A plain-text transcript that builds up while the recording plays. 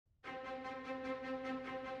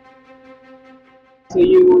So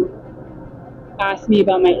you asked me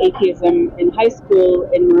about my atheism in high school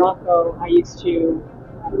in Morocco. I used to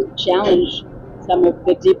challenge some of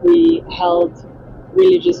the deeply held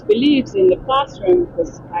religious beliefs in the classroom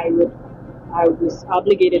because I was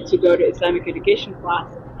obligated to go to Islamic education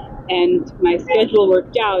class, and my schedule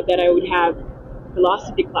worked out that I would have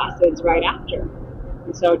philosophy classes right after.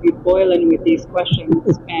 And so I'd be boiling with these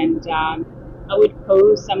questions, and I would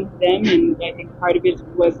pose some of them, and I think part of it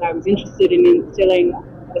was I was interested in instilling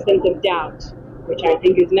a sense of doubt, which I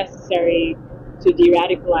think is necessary to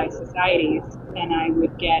de-radicalize societies. And I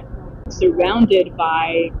would get surrounded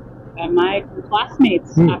by my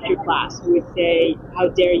classmates after class who would say, "How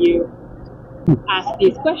dare you ask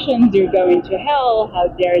these questions? You're going to hell. How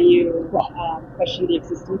dare you question the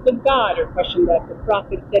existence of God, or question that the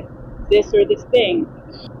prophet said this or this thing?"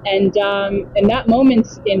 And in that moment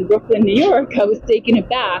in Brooklyn, New York, I was taken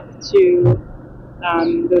aback to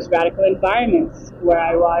those radical environments where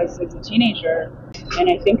I was as a teenager. And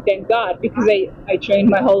I think, thank God, because I trained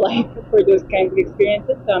my whole life for those kinds of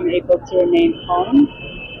experiences, so I'm able to remain calm.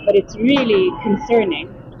 But it's really concerning,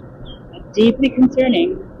 deeply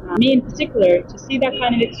concerning, me in particular, to see that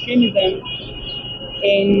kind of extremism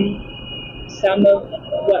in some of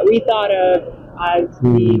what we thought of as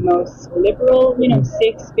the most liberal,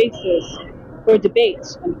 safe spaces for debate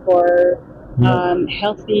and for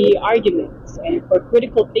healthy arguments and for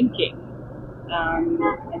critical thinking.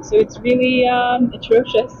 And so it's really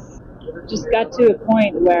atrocious. Just got to a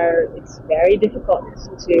point where it's very difficult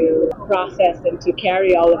to process and to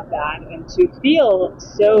carry all of that and to feel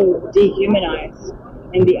so dehumanized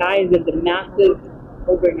in the eyes of the masses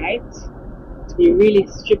overnight, to be really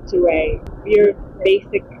stripped away of your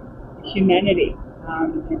basic humanity,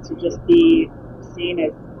 and to just be seen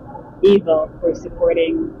as evil for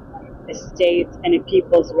supporting a state and a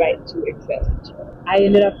people's right to exist. I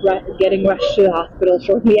ended up getting rushed to the hospital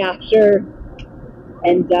shortly after,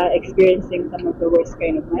 and experiencing some of the worst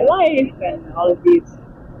pain of my life, and all of these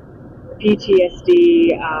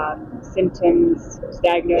PTSD symptoms. I was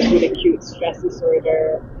diagnosed with acute stress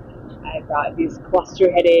disorder. I got these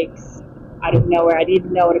cluster headaches out of nowhere. I didn't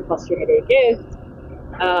even know what a cluster headache is.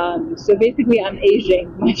 So basically, I'm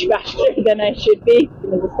aging much faster than I should be.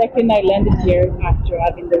 The second I landed here, after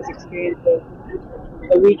having those experiences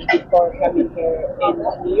a week before coming here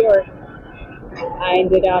in New York, I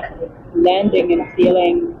ended up landing and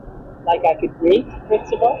feeling like I could breathe,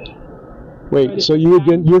 first of all. Wait, so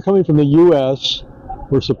you're coming from the U.S.,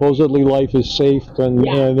 where supposedly life is safe and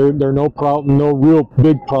there are no real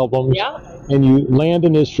big problems. Yeah. And you land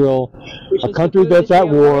in Israel, a country that's at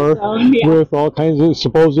war with all kinds of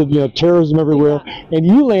supposed terrorism everywhere. Yeah. And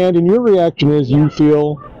you land, and your reaction is you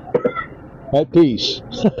feel at peace.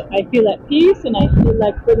 I feel at peace, and I feel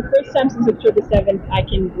like for the first time since October 7th, I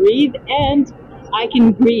can breathe and I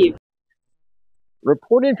can grieve.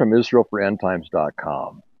 Reporting from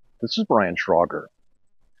IsraelForEndTimes.com, this is Brian Schrauger.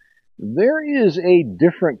 There is a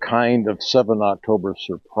different kind of 7 October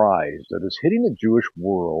surprise that is hitting the Jewish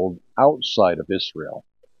world outside of Israel,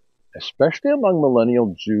 especially among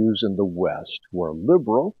millennial Jews in the West who are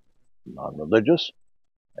liberal, non-religious,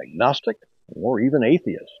 agnostic, or even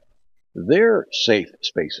atheist. Their safe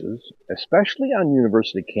spaces, especially on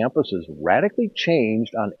university campuses, radically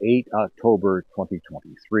changed on 8 October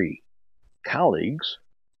 2023. Colleagues,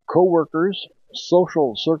 co-workers,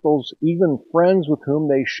 social circles, even friends with whom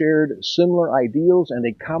they shared similar ideals and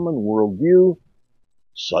a common worldview,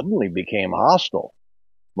 suddenly became hostile,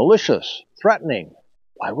 malicious, threatening.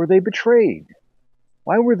 Why were they betrayed?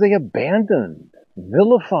 Why were they abandoned,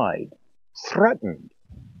 vilified, threatened?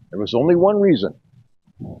 There was only one reason: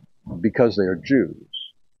 because they are Jews.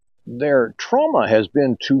 Their trauma has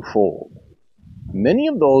been twofold. Many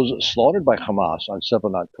of those slaughtered by Hamas on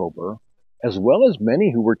 7 October, as well as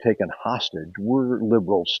many who were taken hostage, were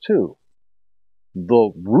liberals too.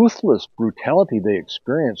 The ruthless brutality they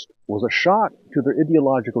experienced was a shock to their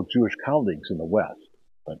ideological Jewish colleagues in the West.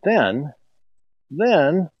 But then,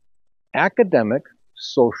 academic,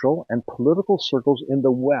 social, and political circles in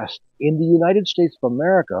the West, in the United States of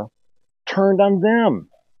America, turned on them.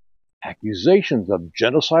 Accusations of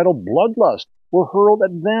genocidal bloodlust were hurled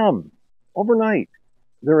at them. Overnight,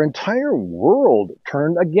 their entire world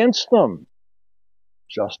turned against them,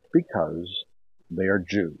 just because they are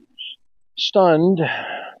Jews. Stunned,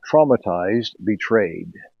 traumatized,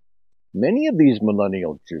 betrayed, many of these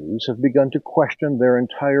millennial Jews have begun to question their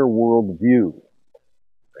entire worldview,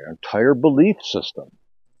 their entire belief system.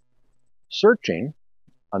 Searching,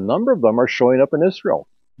 a number of them are showing up in Israel.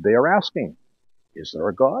 They are asking, is there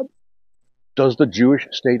a God? Does the Jewish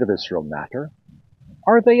state of Israel matter?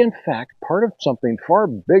 Are they in fact part of something far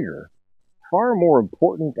bigger, far more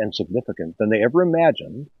important and significant than they ever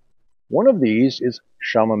imagined. One of these is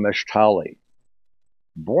Chama Mechtaly.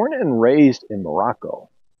 Born and raised in Morocco,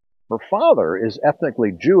 her father is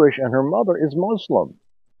ethnically Jewish and her mother is Muslim.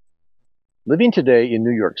 Living today in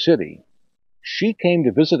New York City, she came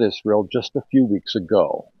to visit Israel just a few weeks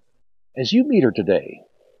ago. As you meet her today,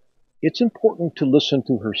 it's important to listen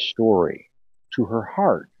to her story, to her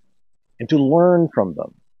heart, and to learn from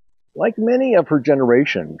them. Like many of her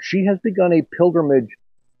generation, she has begun a pilgrimage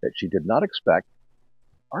that she did not expect,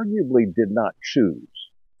 arguably did not choose.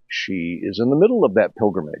 She is in the middle of that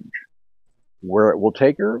pilgrimage. Where it will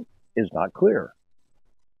take her is not clear.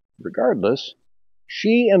 Regardless,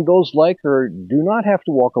 she and those like her do not have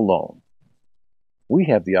to walk alone. We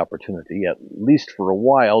have the opportunity, at least for a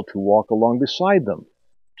while, to walk along beside them,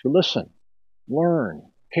 to listen, learn,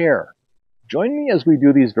 care. Join me as we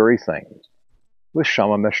do these very things with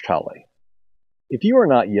Chama Mechtaly. If you are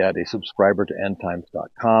not yet a subscriber to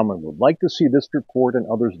endtimes.com and would like to see this report and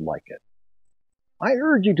others like it, I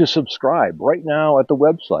urge you to subscribe right now at the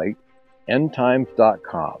website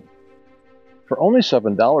endtimes.com. For only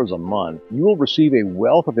 $7 a month, you will receive a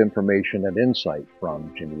wealth of information and insight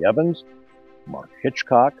from Jimmy Evans, Mark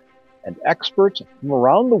Hitchcock, and experts from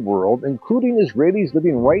around the world, including Israelis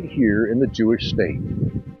living right here in the Jewish state.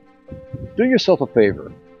 Do yourself a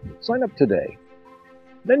favor, sign up today.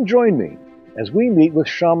 Then join me as we meet with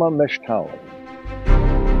Chama Mechtaly.